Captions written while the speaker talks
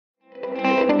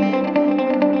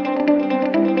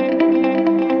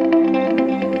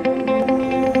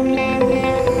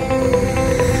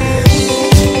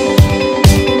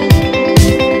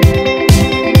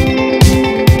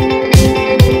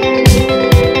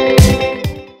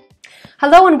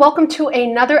Hello and welcome to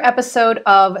another episode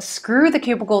of Screw the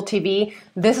Cubicle TV.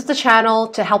 This is the channel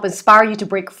to help inspire you to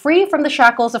break free from the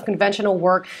shackles of conventional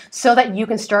work so that you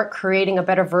can start creating a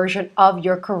better version of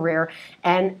your career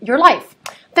and your life.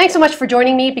 Thanks so much for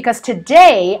joining me because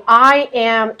today I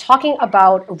am talking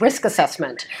about risk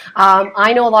assessment.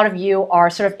 I know a lot of you are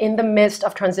sort of in the midst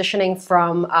of transitioning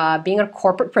from being a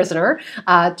corporate prisoner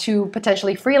to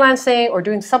potentially freelancing or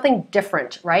doing something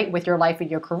different, right, with your life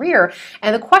and your career.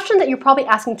 And the question that you're probably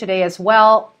asking today as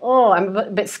well, I'm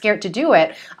a bit scared to do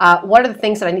it. What are the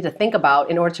things that I need to think about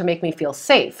in order to make me feel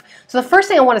safe? So the first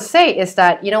thing I want to say is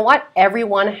that, you know what,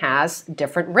 everyone has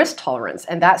different risk tolerance,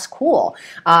 and that's cool.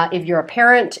 If you're a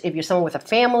parent, if you're someone with a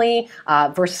family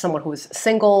versus someone who's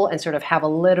single and sort of have a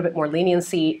little bit more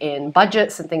leniency in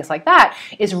budgets and things like that,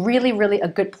 is really, really a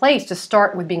good place to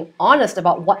start with being honest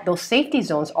about what those safety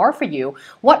zones are for you.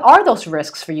 What are those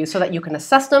risks for you so that you can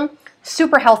assess them?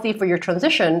 Super healthy for your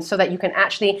transition so that you can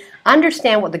actually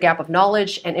understand what the gap of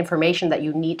knowledge and information that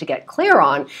you need to get clear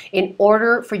on in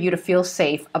order for you to feel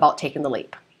safe about taking the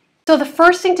leap. So the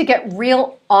first thing to get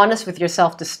real honest with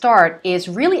yourself to start is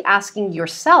really asking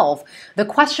yourself the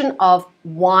question of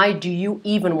why do you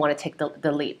even want to take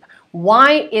the leap?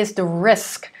 Why is the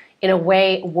risk in a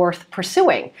way worth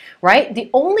pursuing, right? The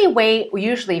only way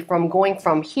usually from going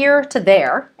from here to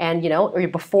there and, or your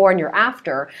before and your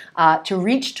after to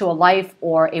reach to a life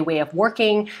or a way of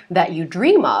working that you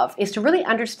dream of is to really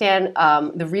understand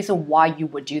the reason why you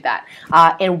would do that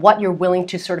and what you're willing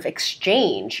to sort of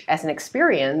exchange as an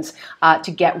experience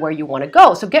to get where you want to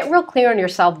go. So get real clear on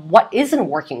yourself what isn't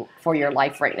working for your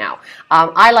life right now.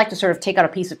 I like to sort of take out a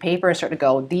piece of paper and start to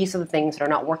go, these are the things that are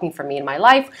not working for me in my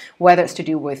life, whether it's to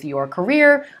do with your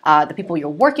career, the people you're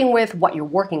working with, what you're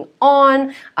working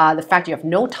on, the fact you have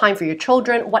no time for your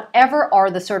children, whatever are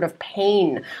the sort of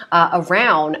pain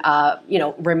around,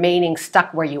 remaining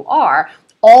stuck where you are.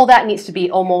 All that needs to be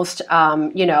almost,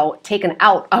 taken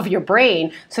out of your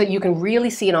brain so that you can really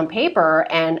see it on paper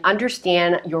and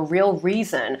understand your real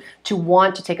reason to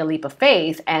want to take a leap of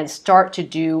faith and start to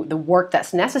do the work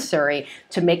that's necessary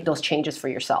to make those changes for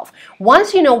yourself.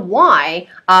 Once you know why,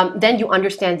 then you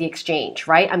understand the exchange,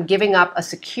 right? I'm giving up a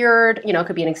secured, it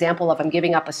could be an example of I'm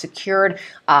giving up a secured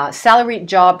salaried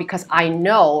job because I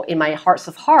know in my hearts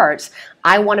of hearts,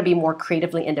 I want to be more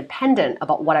creatively independent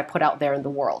about what I put out there in the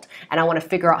world. And I want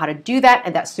to figure out how to do that,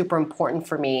 and that's super important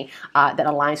for me that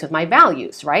aligns with my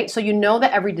values, right? So you know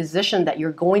that every decision that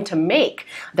you're going to make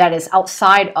that is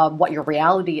outside of what your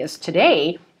reality is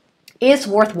today is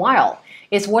worthwhile.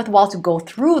 It's worthwhile to go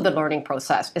through the learning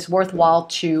process. It's worthwhile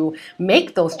to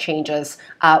make those changes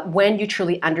when you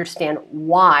truly understand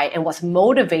why and what's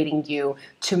motivating you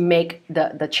to make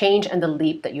the change and the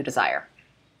leap that you desire.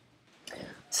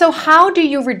 So how do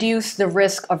you reduce the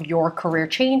risk of your career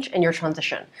change and your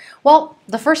transition? Well,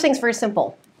 the first thing is very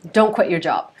simple. Don't quit your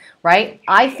job, right?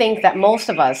 I think that most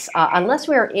of us, unless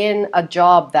we're in a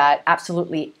job that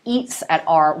absolutely eats at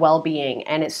our well-being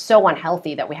and it's so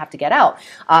unhealthy that we have to get out,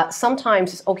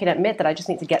 sometimes it's okay to admit that I just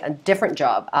need to get a different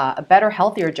job, a better,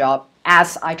 healthier job,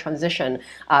 as I transition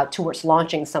towards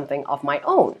launching something of my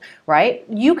own, right?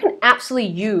 You can absolutely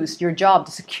use your job,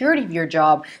 the security of your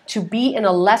job, to be in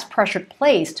a less pressured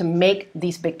place to make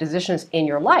these big decisions in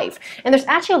your life. And there's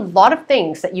actually a lot of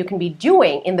things that you can be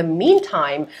doing in the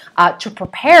meantime to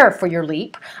prepare for your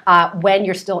leap when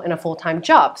you're still in a full-time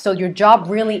job. So your job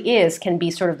really can be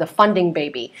sort of the funding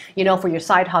baby, for your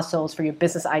side hustles, for your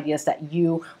business ideas that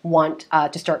you want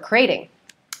to start creating.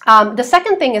 The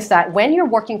second thing is that when you're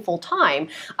working full-time,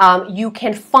 you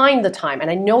can find the time,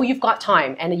 and I know you've got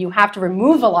time and you have to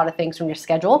remove a lot of things from your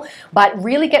schedule, but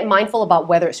really get mindful about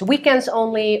whether it's weekends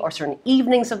only or certain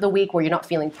evenings of the week where you're not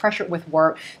feeling pressured with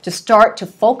work to start to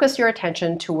focus your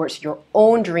attention towards your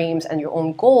own dreams and your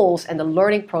own goals and the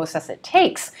learning process it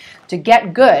takes to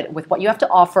get good with what you have to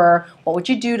offer, what would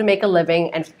you do to make a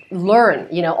living, and learn,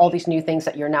 all these new things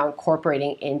that you're now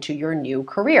incorporating into your new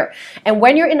career. And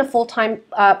when you're in a full-time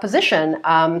position,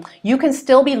 you can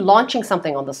still be launching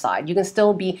something on the side. You can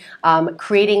still be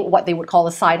creating what they would call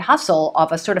a side hustle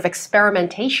of a sort of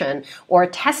experimentation or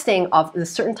testing of the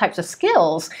certain types of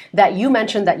skills that you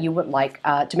mentioned that you would like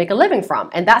to make a living from.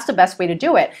 And that's the best way to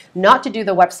do it. Not to do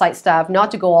the website stuff,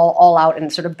 not to go all out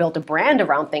and sort of build a brand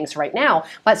around things right now,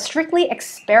 but strictly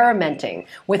experimenting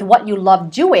with what you love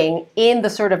doing in the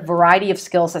sort of variety of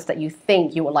skill sets that you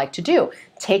think you would like to do.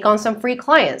 Take on some free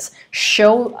clients,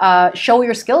 show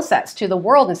your skill sets to the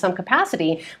world in some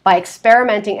capacity by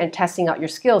experimenting and testing out your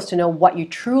skills to know what you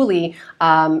truly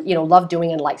love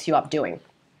doing and lights you up doing.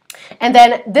 And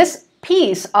then this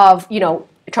piece of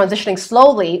transitioning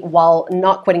slowly while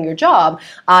not quitting your job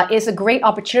is a great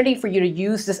opportunity for you to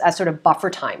use this as sort of buffer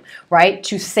time, right?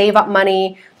 To save up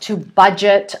money, to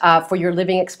budget for your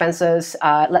living expenses.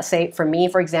 Let's say for me,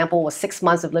 for example, was 6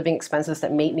 months of living expenses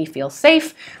that made me feel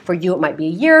safe. For you, it might be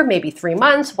a year, maybe 3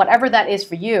 months, whatever that is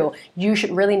for you. You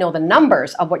should really know the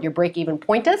numbers of what your break-even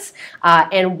point is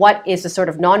and what is the sort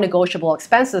of non-negotiable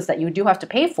expenses that you do have to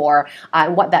pay for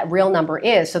and what that real number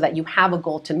is, so that you have a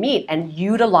goal to meet and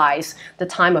utilize the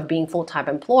time of being full-time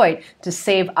employed to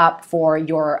save up for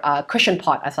your cushion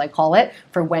pot, as I call it,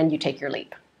 for when you take your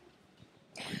leap.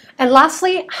 And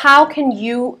lastly, how can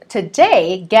you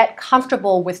today get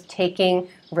comfortable with taking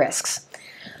risks?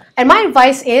 And my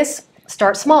advice is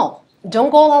start small. Don't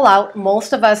go all out.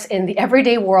 Most of us in the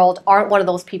everyday world aren't one of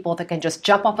those people that can just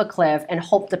jump off a cliff and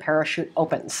hope the parachute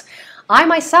opens. I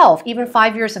myself, even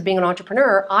 5 years of being an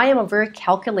entrepreneur, I am a very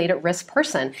calculated risk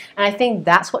person. And I think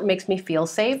that's what makes me feel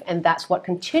safe, and that's what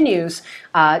continues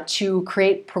to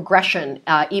create progression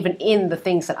even in the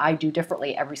things that I do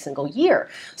differently every single year.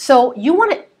 So you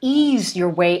want to ease your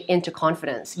way into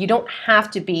confidence. You don't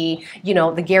have to be,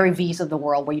 the Gary V's of the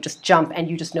world where you just jump and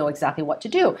you just know exactly what to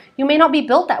do. You may not be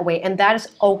built that way, and that is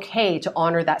okay to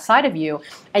honor that side of you.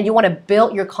 And you want to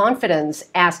build your confidence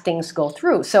as things go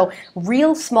through. So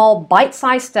real small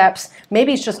bite-sized steps,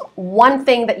 maybe it's just one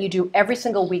thing that you do every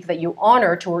single week that you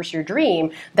honor towards your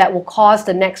dream that will cause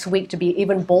the next week to be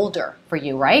even bolder for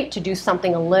you, right? To do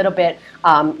something a little bit,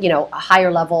 a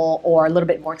higher level or a little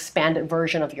bit more expanded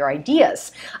version of your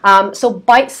ideas. So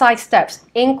bite-sized steps,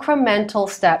 incremental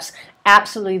steps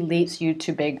absolutely leads you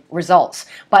to big results.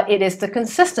 But it is the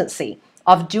consistency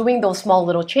of doing those small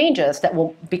little changes that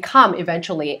will become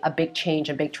eventually a big change,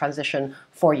 a big transition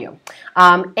for you.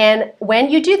 And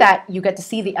when you do that, you get to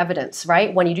see the evidence,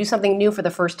 right? When you do something new for the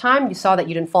first time, you saw that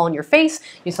you didn't fall on your face,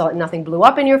 you saw that nothing blew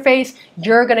up in your face,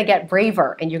 you're gonna get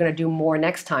braver and you're gonna do more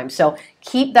next time. So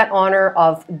keep that honor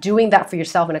of doing that for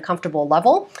yourself in a comfortable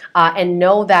level and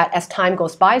know that as time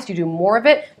goes by, as you do more of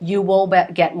it, you will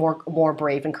get more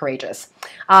brave and courageous.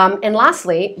 And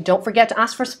lastly, don't forget to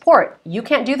ask for support. You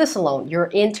can't do this alone. You're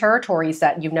in territories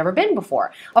that you've never been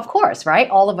before. Of course, right?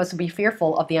 All of us will be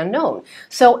fearful of the unknown.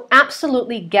 So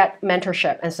absolutely get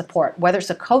mentorship and support, whether it's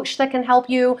a coach that can help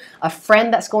you, a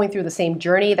friend that's going through the same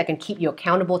journey that can keep you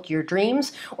accountable to your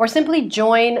dreams, or simply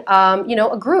join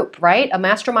a group, right? A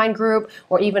mastermind group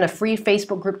or even a free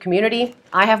Facebook group community.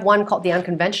 I have one called The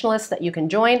Unconventionalists that you can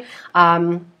join.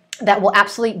 That will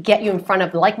absolutely get you in front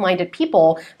of like-minded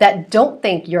people that don't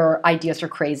think your ideas are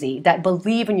crazy, that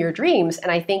believe in your dreams,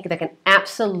 and I think that can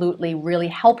absolutely really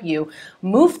help you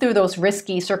move through those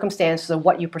risky circumstances of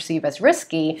what you perceive as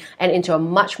risky and into a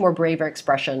much more braver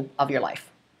expression of your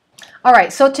life. All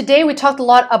right, so today we talked a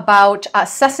lot about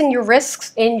assessing your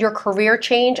risks in your career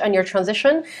change and your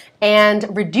transition and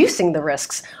reducing the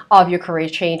risks of your career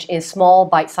change in small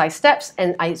bite-sized steps.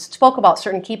 And I spoke about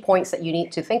certain key points that you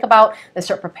need to think about and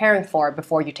start preparing for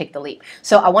before you take the leap.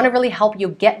 So I want to really help you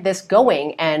get this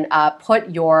going and put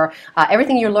your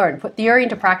everything you learned, put theory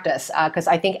into practice, because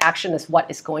I think action is what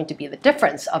is going to be the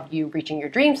difference of you reaching your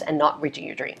dreams and not reaching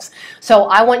your dreams. So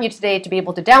I want you today to be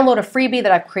able to download a freebie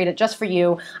that I've created just for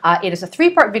you. It is a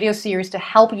 3-part video series to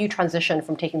help you transition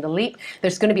from taking the leap.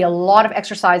 There's going to be a lot of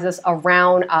exercises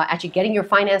around actually getting your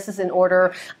finances in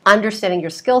order, understanding your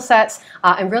skill sets,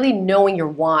 and really knowing your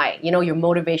why, your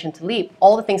motivation to leap.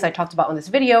 All the things I talked about on this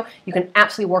video, you can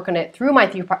absolutely work on it through my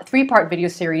 3-part video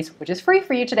series, which is free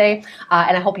for you today,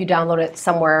 and I hope you download it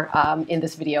somewhere in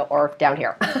this video or down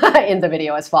here in the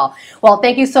video as well. Well,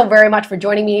 thank you so very much for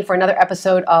joining me for another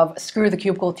episode of Screw the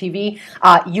Cubicle TV.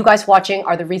 You guys watching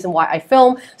are the reason why I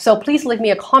film, so please leave me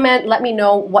a comment. Let me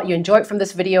know what you enjoyed from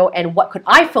this video and what could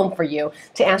I film for you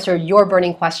to answer your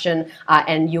burning question,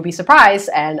 and you'll be surprised,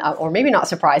 and or maybe not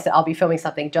surprised, that I'll be filming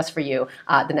something just for you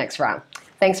the next round.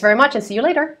 Thanks very much and see you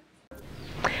later.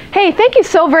 Hey, thank you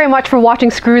so very much for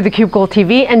watching Screw the Cubicle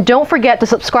TV, and don't forget to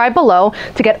subscribe below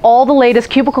to get all the latest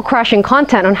cubicle crushing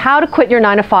content on how to quit your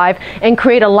 9-to-5 and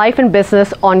create a life and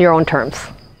business on your own terms.